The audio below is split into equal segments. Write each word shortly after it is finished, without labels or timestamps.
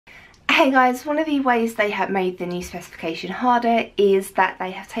Hey guys, one of the ways they have made the new specification harder is that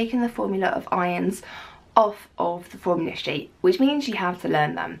they have taken the formula of ions off of the formula sheet, which means you have to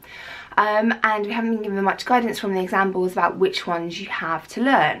learn them. And we haven't been given much guidance from the examples about which ones you have to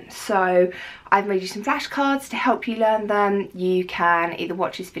learn. So I've made you some flashcards to help you learn them. You can either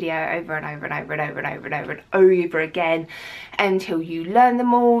watch this video over and over and over and over and over and over and over again until you learn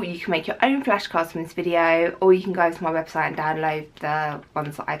them all. You can make your own flashcards from this video, or you can go to my website and download the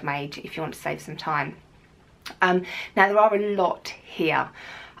ones that I've made if you want to save some time. Now there are a lot here.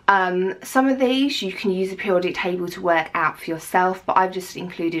 Some of these you can use a periodic table to work out for yourself, but I've just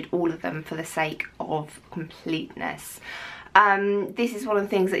included all of them for the sake of completeness. This is one of the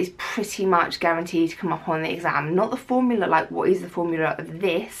things that is pretty much guaranteed to come up on the exam. Not the formula, like what is the formula of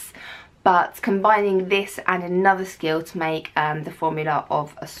this, but combining this and another skill to make the formula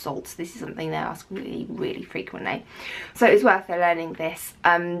of a salt. This is something they ask really frequently. So it's worth learning this.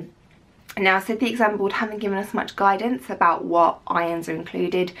 Now, I said the exam board haven't given us much guidance about what ions are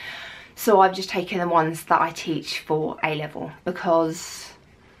included, so I've just taken the ones that I teach for A-level because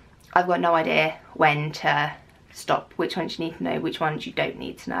I've got no idea when to stop, which ones you need to know, which ones you don't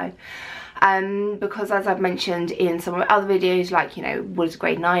need to know. Because as I've mentioned in some of my other videos, like, you know, what does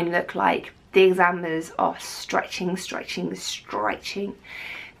grade 9 look like, the examiners are stretching things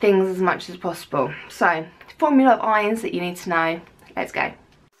as much as possible. So, formula of ions that you need to know, let's go.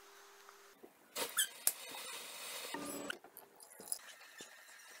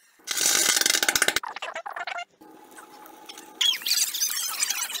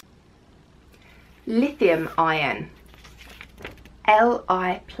 Lithium ion,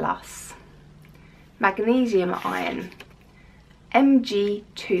 Li+. Magnesium ion,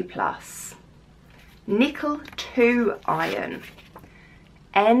 Mg2+. Nickel 2 ion,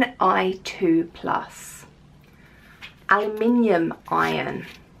 Ni2+. Aluminium ion,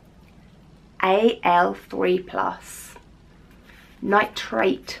 Al3+.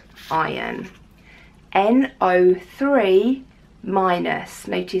 Nitrate ion, NO3-. Notice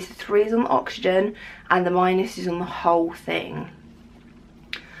the 3 is on the oxygen and the minus is on the whole thing.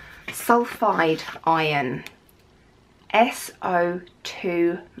 Sulfide ion,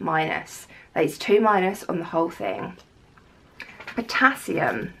 SO2-. That is 2- on the whole thing.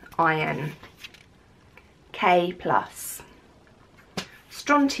 Potassium ion, K+.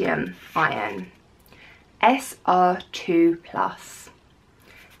 Strontium ion, Sr2+.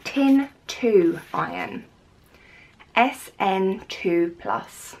 Tin 2 ion,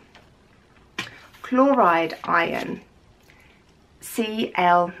 SN2+. Chloride ion,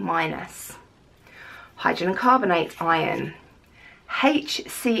 Cl-. Hydrogencarbonate ion,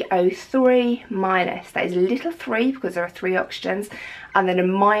 HCO3-. That is a little 3 because there are 3 oxygens, and then a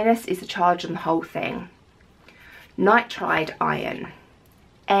minus is the charge on the whole thing. Nitride ion,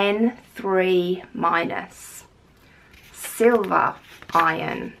 N3-. Silver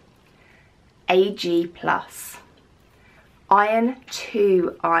ion, Ag+. Iron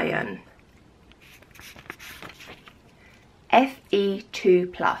 2 ion,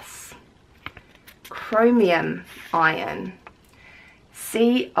 Fe2+. Chromium ion,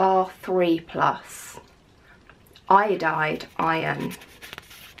 Cr3+. Iodide ion,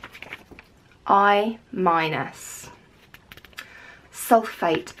 I-.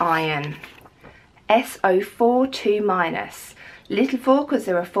 Sulfate ion, SO4-2-. Little 4 because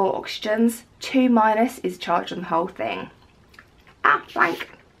there are 4 oxygens, 2- is charged on the whole thing. Blank.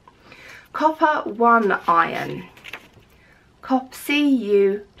 Copper 1 ion, Cu+.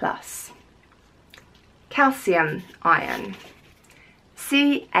 Calcium ion,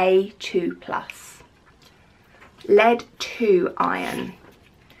 Ca2+. Lead 2 ion,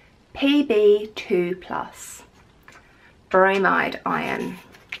 Pb2+. Bromide ion,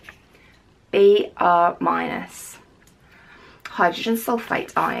 Br-. Hydrogen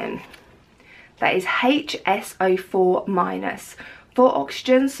sulfate ion, that is HSO4-. 4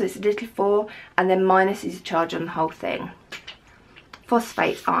 oxygens, so it's a little 4, and then minus is a charge on the whole thing.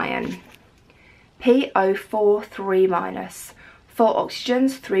 Phosphate ion, PO4-3-. 4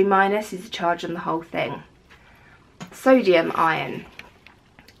 oxygens, 3- is a charge on the whole thing. Sodium ion,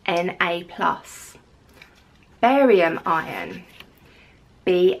 Na+. Barium ion,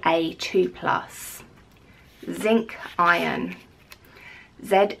 Ba2+. Zinc ion,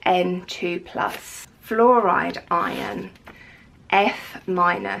 Zn2+. Fluoride ion, F-.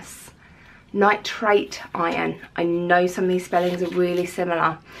 Nitrate ion, I know some of these spellings are really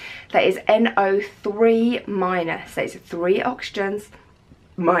similar. That is NO3-. That is 3 oxygens,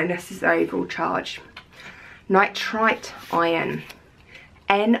 minus is the overall charge. Nitrite ion,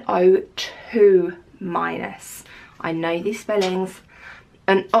 NO2-. I know these spellings.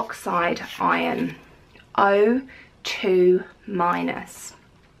 An oxide ion, O2 minus.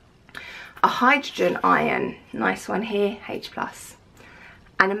 A hydrogen ion, nice one here, H plus.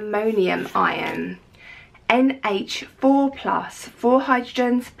 An ammonium ion, NH4 plus, 4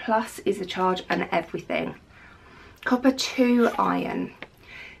 hydrogens, plus is a charge and everything. Copper 2 ion,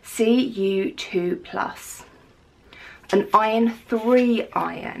 Cu2 plus. An iron 3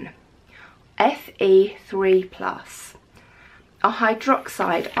 ion, Fe3 plus. A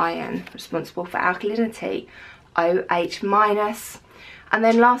hydroxide ion, responsible for alkalinity, OH minus. And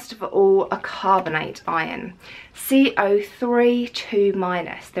then last of all, a carbonate ion, CO3 2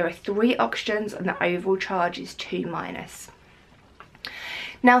 minus. There are 3 oxygens and the overall charge is 2 minus.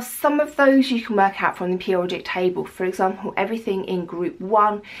 Now some of those you can work out from the periodic table. For example, everything in group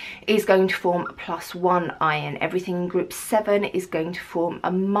 1 is going to form a +1 ion. Everything in group 7 is going to form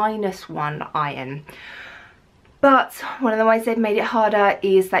a -1 ion. But one of the ways they've made it harder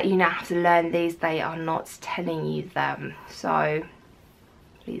is that you now have to learn these. They are not telling you them. So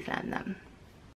please learn them.